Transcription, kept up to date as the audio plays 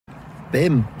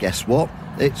Bim, guess what?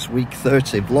 It's week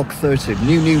 30, vlog 30,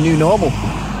 new normal.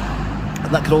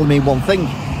 And that can only mean one thing.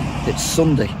 It's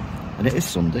Sunday, and it is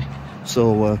Sunday.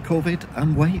 So COVID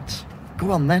and weight.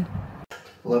 Go on then.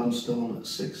 11 stone at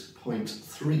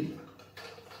 6.3,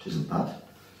 which isn't bad.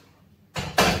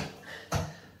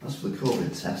 As for the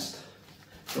COVID test,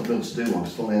 not been able to do one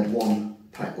because I only had one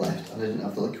pack left and I didn't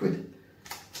have the liquid.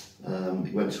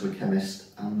 He went to a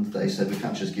chemist and they said, we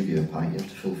can't just give you a pint, you have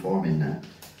to fill form in now.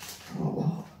 I'm like,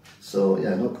 what? So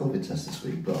yeah, no COVID test this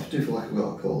week, but I do feel like I've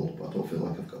got a cold, but I don't feel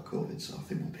like I've got COVID, so I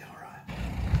think we'll be alright.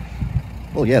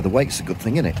 Well yeah, the weight's a good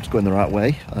thing, isn't it? It's going the right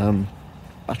way.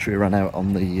 Battery ran out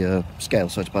on the scale,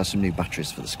 so I had to buy some new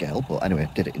batteries for the scale, but anyway,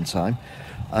 did it in time.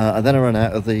 And then I ran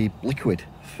out of the liquid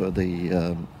for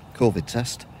the COVID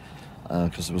test,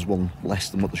 because there was one less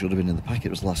than what there should have been in the packet. It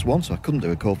was the last one, so I couldn't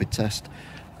do a COVID test.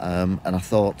 And I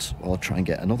thought, well, I'll try and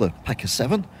get another pack of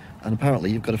 7. And apparently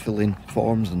you've got to fill in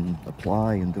forms and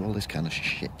apply and do all this kind of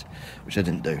shit, which I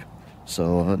didn't do.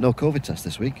 So no COVID test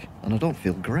this week, and I don't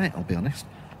feel great, I'll be honest.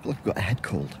 I feel like I've got a head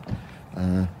cold,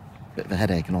 bit of a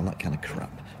headache and all that kind of crap.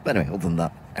 But anyway, other than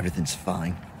that, everything's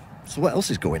fine. So what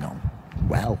else is going on?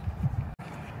 Well,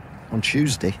 on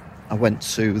Tuesday, I went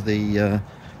to the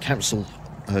council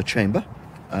chamber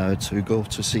to go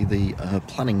to see the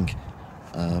planning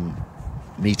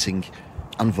meeting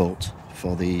and vote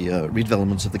for the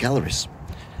redevelopment of the galleries.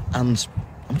 And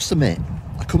I must admit,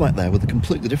 I come out there with a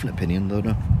completely different opinion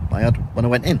than I had when I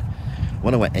went in.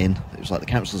 When I went in, it was like the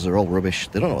councillors are all rubbish,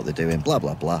 they don't know what they're doing, blah,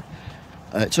 blah, blah.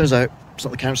 It turns out it's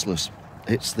not the councillors,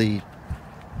 it's the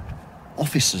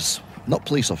officers, not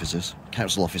police officers,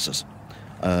 council officers.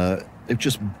 They've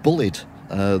just bullied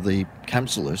the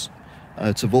councillors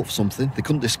to vote for something. They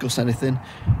couldn't discuss anything.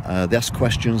 They asked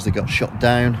questions, they got shot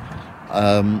down.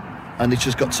 And they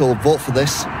just got told, vote for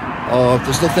this, or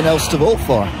there's nothing else to vote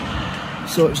for.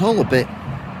 So it was all a bit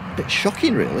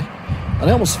shocking, really. And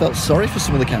I almost felt sorry for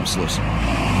some of the councillors,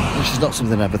 which is not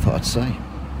something I ever thought I'd say.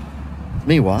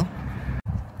 Meanwhile,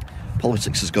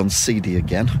 politics has gone seedy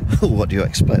again. What do you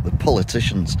expect? The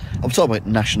politicians, I'm talking about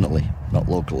nationally, not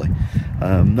locally.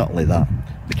 Not only that,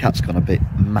 the cat's gone a bit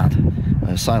mad.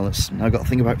 Silence, now I've got to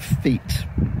think about feet.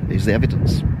 Is the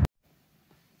evidence.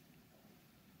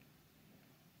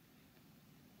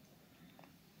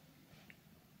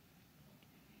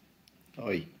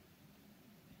 Oi.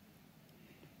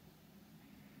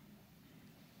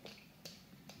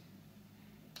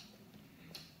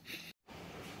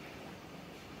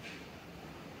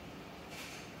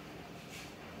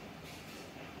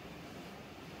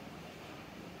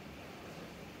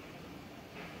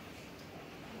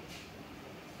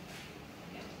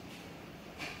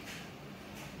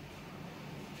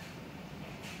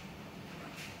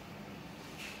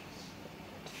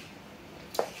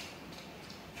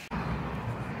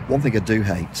 One thing I do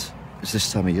hate is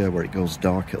this time of year where it goes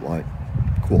dark at like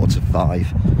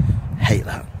 4:45. Hate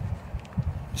that.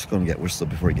 It's going to get worse though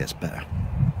before it gets better.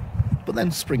 But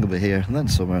then spring will be here, and then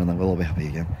summer, and then we'll all be happy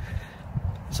again.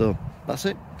 So that's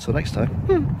it. Till next time.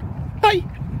 Bye.